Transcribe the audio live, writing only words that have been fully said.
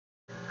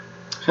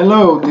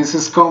Hello, this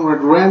is Comrade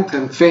Rent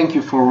and thank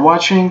you for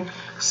watching.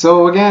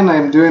 So again,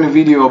 I'm doing a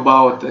video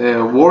about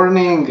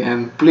warning,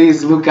 and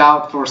please look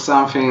out for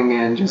something,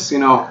 and just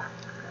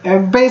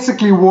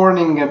basically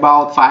warning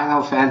about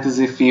Final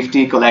Fantasy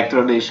 50 Collector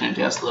Edition.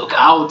 Just look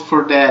out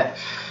for that.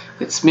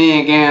 It's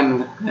me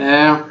again.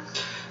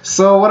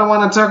 So what I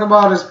want to talk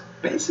about is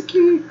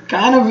basically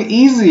kind of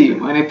easy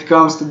when it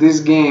comes to this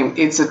game.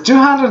 It's a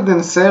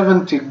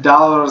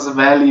 $270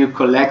 value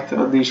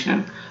Collector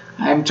Edition.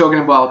 I'm talking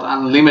about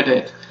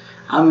unlimited.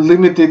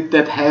 Unlimited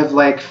that have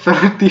like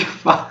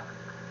 35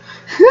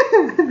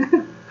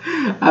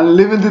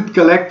 unlimited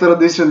collector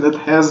edition that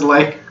has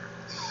like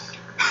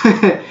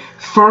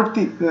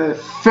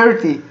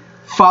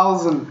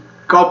 30,000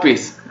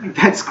 copies.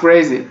 That's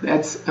crazy.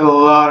 That's a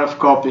lot of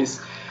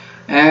copies.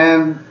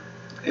 And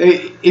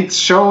it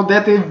showed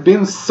that they've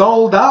been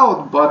sold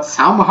out, but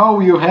somehow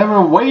you have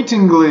a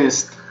waiting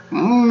list.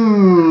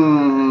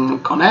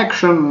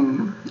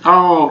 Connection.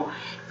 Oh,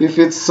 if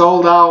it's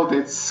sold out,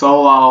 it's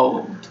sold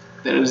out.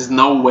 There is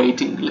no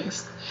waiting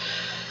list.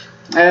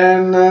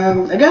 And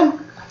again,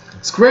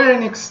 Square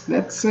Enix.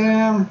 That's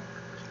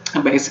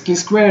basically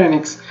Square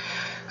Enix.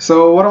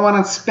 So what I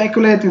want to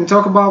speculate and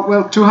talk about,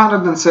 well,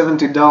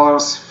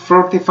 $270,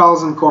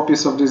 30,000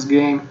 copies of this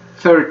game,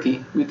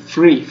 30 with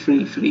free.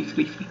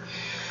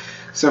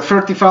 So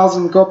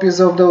 30,000 copies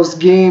of those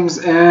games,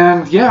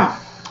 and yeah,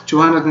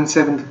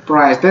 270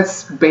 price.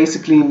 That's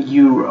basically in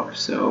Europe.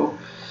 So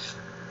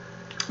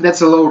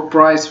that's a low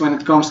price when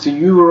it comes to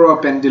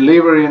Europe and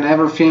delivery and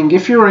everything.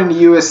 If you're in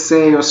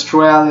USA,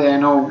 Australia,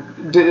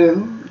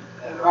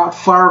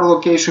 far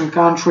location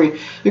country,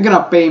 you're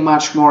gonna pay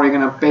much more. You're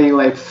gonna pay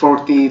like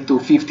 $40 to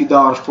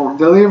 $50 for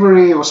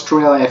delivery.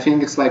 Australia, I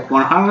think it's like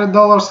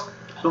 $100.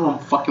 I don't know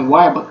fucking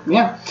why, but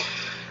yeah.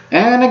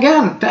 And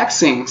again,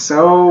 taxing.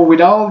 So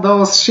with all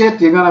those shit,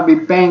 you're gonna be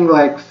paying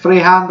like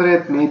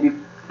 300, maybe.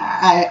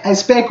 I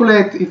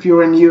speculate if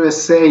you're in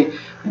USA,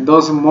 and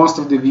most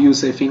of the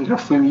views I think are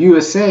from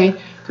USA,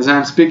 because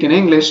I'm speaking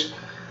English.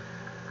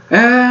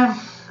 Yeah,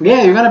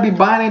 you're gonna be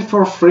buying it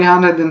for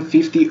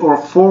 $350 or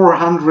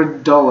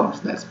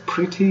 $400. That's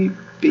pretty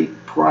big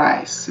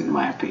price in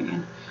my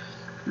opinion.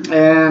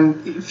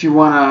 And if you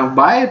wanna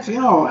buy it,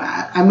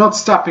 I'm not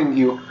stopping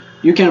you.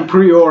 You can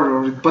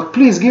pre-order it, but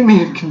please give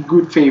me a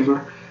good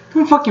favor.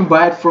 Don't fucking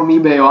buy it from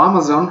eBay or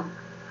Amazon.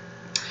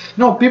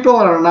 People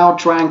are now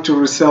trying to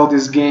resell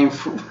this game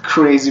for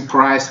crazy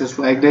prices,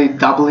 like they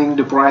doubling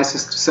the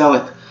prices to sell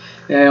it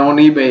on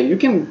eBay. You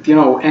can,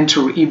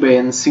 enter eBay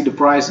and see the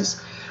prices.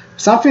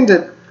 Something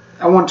that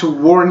I want to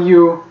warn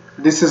you,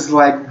 this is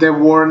like the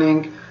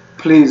warning,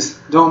 please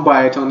don't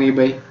buy it on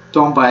eBay,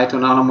 don't buy it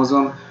on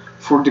Amazon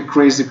for the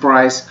crazy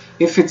price.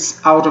 If it's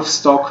out of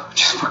stock,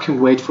 just fucking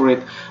wait for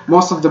it.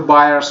 Most of the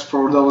buyers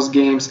for those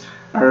games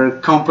are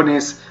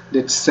companies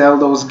that sell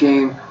those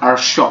games, are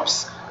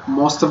shops.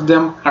 Most of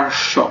them are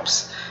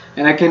shops,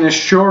 and I can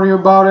assure you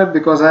about it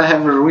because I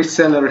have a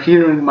reseller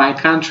here in my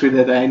country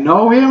that I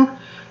know him,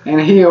 and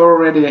he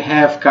already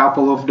have a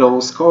couple of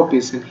those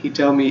copies, and he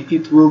tell me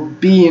it will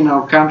be in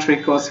our country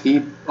because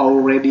he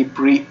already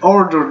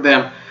pre-ordered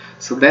them.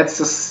 So that's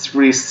a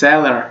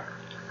reseller,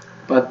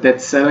 but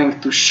that's selling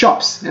to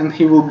shops, and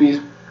he will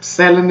be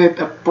selling it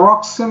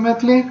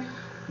approximately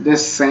the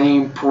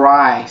same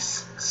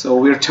price. So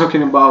we're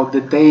talking about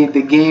the day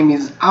the game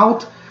is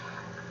out.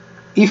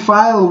 If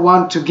I'll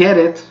want to get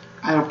it,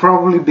 I'll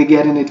probably be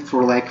getting it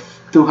for like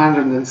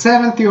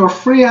 $270 or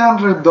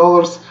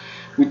 $300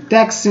 with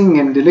taxing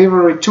and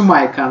delivery to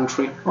my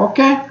country.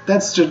 Okay,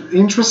 that's just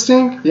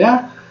interesting,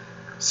 yeah?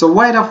 So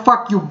why the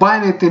fuck you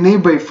buying it in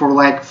eBay for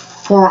like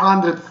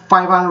 $400,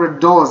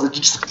 $500? It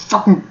just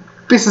fucking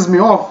pisses me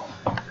off.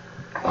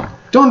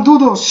 Don't do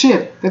those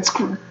shit.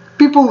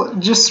 People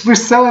just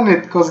reselling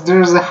it because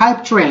there's a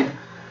hype train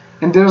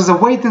and there's a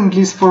waiting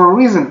list for a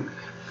reason.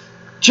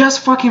 Just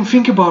fucking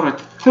think about it.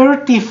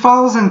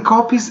 30,000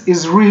 copies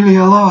is really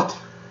a lot.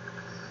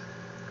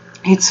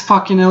 It's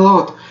fucking a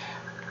lot.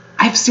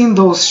 I've seen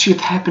those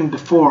shit happen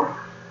before.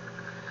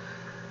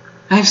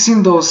 I've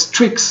seen those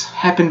tricks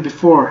happen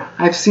before.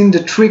 I've seen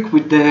the trick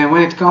with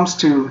when it comes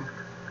to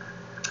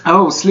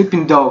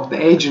Sleeping Dog,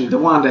 the agent, the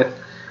one that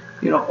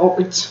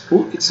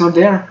it's not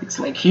there. It's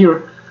like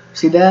here.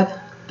 See that?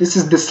 This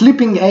is the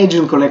Sleeping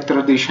Agent Collector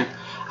Edition.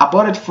 I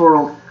bought it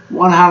for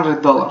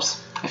 $100.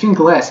 I think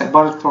less. I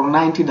bought it for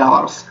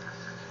 $90.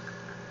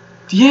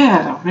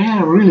 Yeah,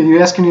 man, really,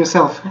 you're asking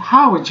yourself,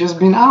 how? It's just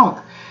been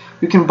out.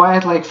 You can buy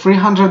it like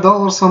 $300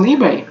 on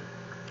eBay.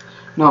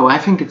 No, I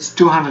think it's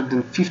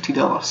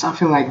 $250,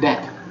 something like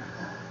that.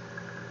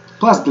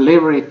 Plus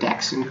delivery,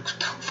 taxing.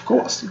 Of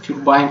course, if you're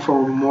buying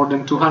for more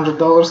than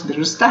 $200, there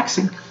is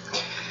taxing.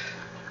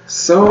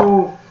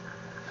 So,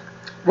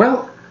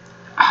 well,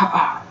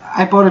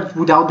 I bought it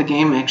without the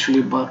game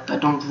actually, but I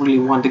don't really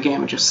want the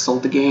game. I just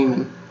sold the game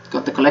and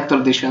got the collector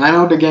edition. I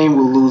know the game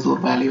will lose the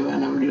value,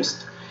 and I'm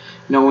just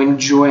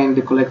enjoying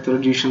the collector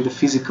edition, the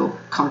physical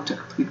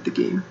contact with the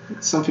game.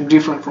 It's something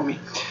different for me.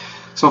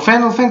 So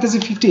Final Fantasy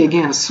 50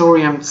 again.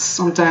 Sorry, I'm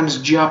sometimes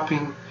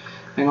jumping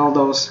and all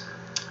those.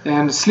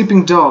 And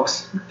Sleeping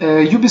Dogs.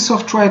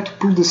 Ubisoft tried to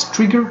pull this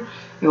trigger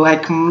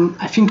like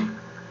I think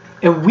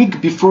a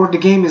week before the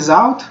game is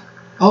out.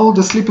 All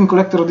the Sleeping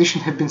Collector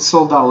Edition had been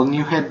sold out and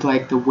you had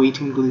like the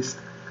waiting list.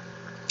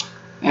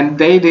 And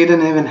they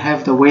didn't even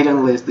have the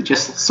waiting list, they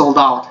just sold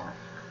out.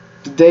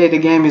 The day the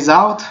game is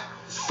out,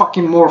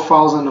 fucking more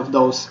thousand of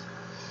those.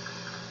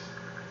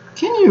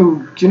 Can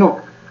you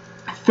know,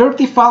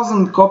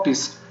 30,000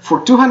 copies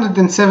for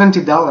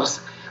 $270?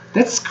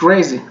 That's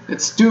crazy.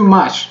 It's too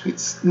much.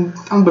 It's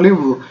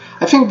unbelievable.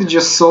 I think they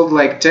just sold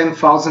like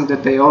 10,000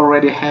 that they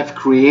already have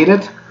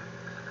created,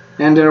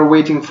 and they're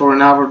waiting for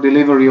another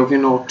delivery of, you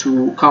know,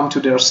 to come to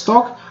their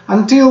stock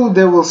until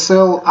they will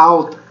sell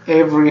out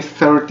every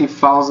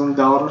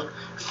 $30,000,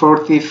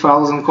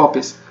 40,000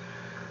 copies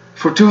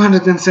for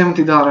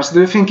 $270. Do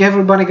you think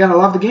everybody gonna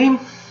love the game?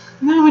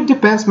 No, it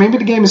depends. Maybe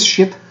the game is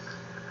shit.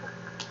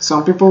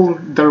 Some people,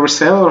 the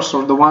resellers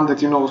or the one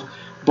that, you know,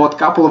 bought a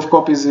couple of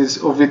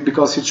copies of it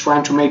because he's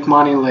trying to make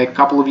money in like a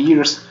couple of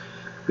years.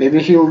 Maybe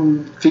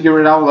he'll figure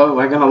it out, oh,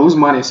 I'm gonna lose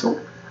money, so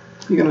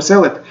you're gonna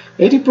sell it.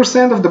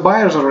 80% of the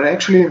buyers are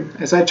actually,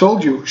 as I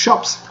told you,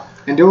 shops,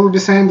 and they will be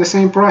saying the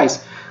same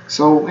price.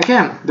 So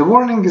again, the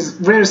warning is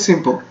very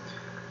simple.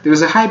 There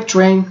is a hype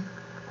train.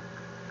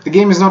 The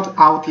game is not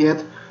out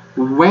yet.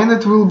 When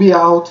it will be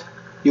out,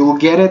 you will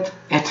get it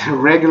at a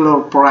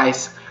regular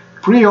price.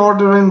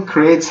 Pre-ordering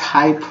creates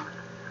hype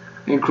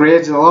and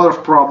creates a lot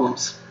of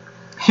problems.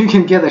 You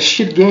can get a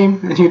shit game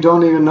and you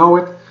don't even know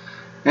it,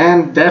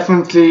 and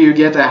definitely you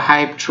get a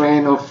hype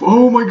train of,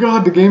 oh my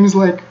god, the game is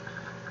like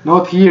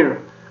not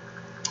here.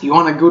 You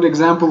want a good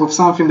example of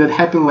something that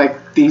happened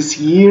like this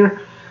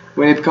year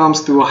when it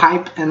comes to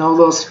hype and all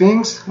those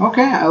things?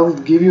 Okay, I'll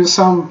give you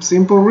some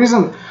simple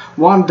reason.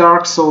 One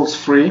Dark Souls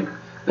free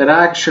that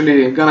I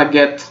actually gonna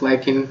get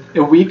like in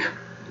a week,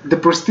 the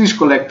Prestige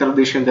Collector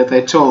Edition that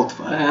I told,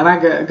 and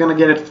I'm gonna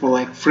get it for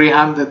like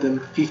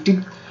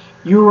 350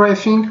 euro, I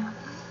think.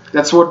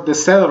 That's what the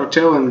seller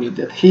telling me,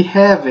 that he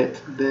have it,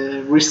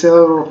 the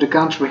reseller of the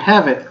country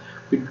have it,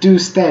 with 2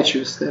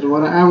 statues, that's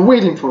what I'm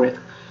waiting for it.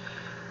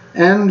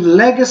 And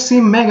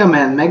Legacy Mega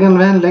Man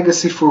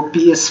Legacy for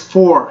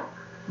PS4,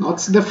 not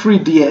the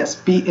 3DS,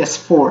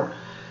 PS4.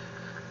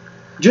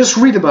 Just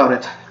read about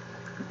it.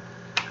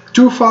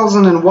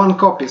 2001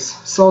 copies,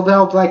 sold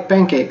out like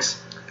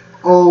pancakes.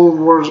 All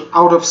were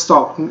out of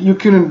stock, you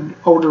couldn't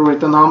order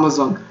it on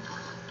Amazon.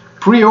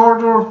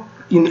 Pre-order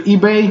in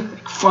eBay,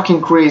 like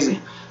fucking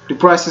crazy. The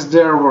prices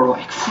there were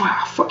like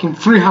fucking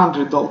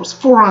 $300,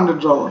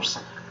 $400.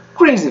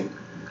 Crazy.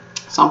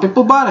 Some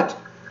people bought it.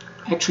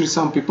 Actually,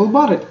 some people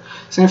bought it.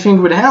 Same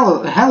thing with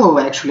Halo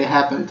actually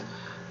happened.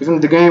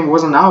 Even the game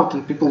wasn't out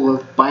and people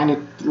were buying it,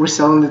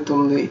 reselling it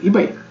on the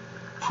eBay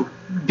for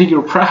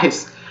bigger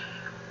price.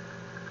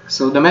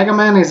 So the Mega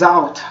Man is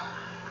out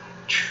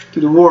to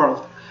the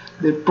world.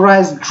 The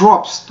price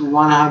drops to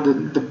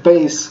 100, the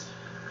base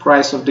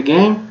price of the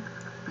game.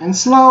 And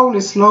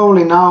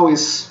slowly now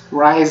is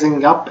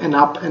rising up and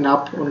up and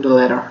up on the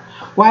ladder.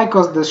 Why?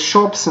 Because the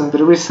shops and the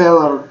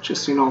reseller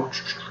just, you know,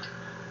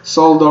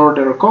 sold all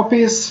their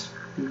copies.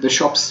 The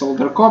shops sold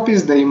their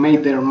copies, they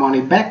made their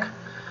money back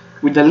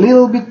with a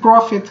little bit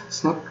profit.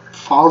 It's not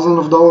thousands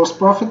of dollars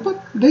profit,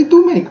 but they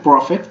do make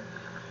profit.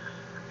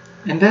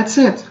 And that's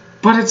it.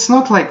 But it's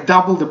not like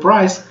double the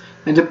price.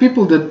 And the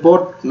people that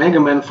bought Mega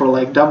Man for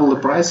like double the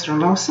price are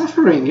now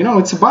suffering. You know,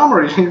 it's a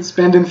bummer. You're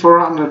spending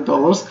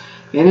 $400.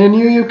 And you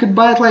knew you could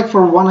buy it like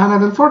for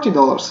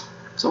 $140.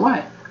 So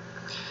why?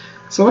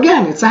 So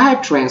again, it's a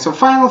hype train. So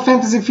Final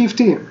Fantasy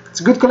 15, it's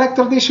a good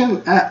collector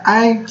edition.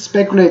 I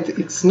speculate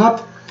it's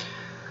not.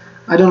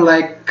 I don't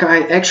like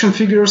Kai action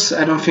figures.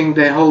 I don't think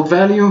they hold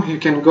value. You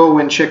can go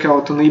and check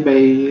out on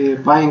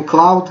eBay buying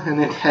Cloud,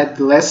 and it had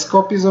less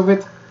copies of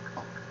it.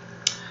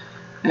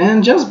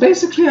 And just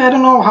basically, I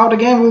don't know how the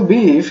game will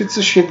be. If it's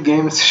a shit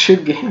game, it's a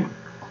shit game.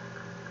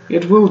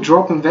 It will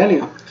drop in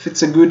value. If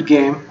it's a good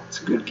game, it's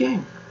a good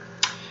game.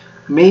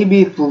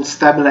 Maybe it will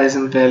stabilize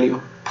in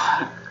value,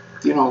 but,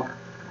 you know,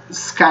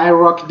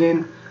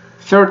 skyrocketing,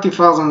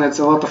 30,000, that's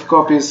a lot of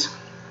copies.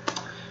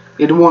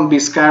 It won't be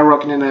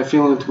skyrocketing, I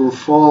feel it will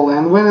fall,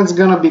 and when it's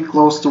gonna be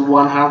close to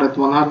 $100,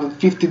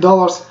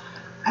 $150,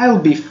 I'll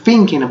be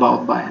thinking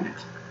about buying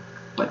it.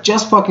 But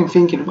just fucking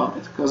thinking about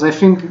it, because I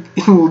think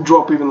it will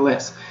drop even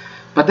less.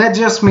 But that's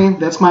just me,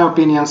 that's my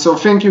opinion, so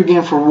thank you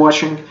again for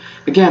watching.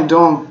 Again,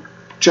 don't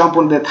jump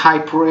on that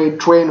hype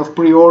train of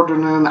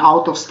pre-ordering and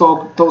out of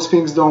stock. Those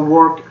things don't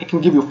work. I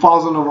can give you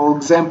thousands of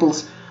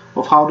examples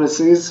of how this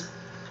is.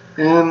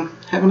 And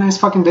have a nice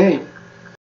fucking day.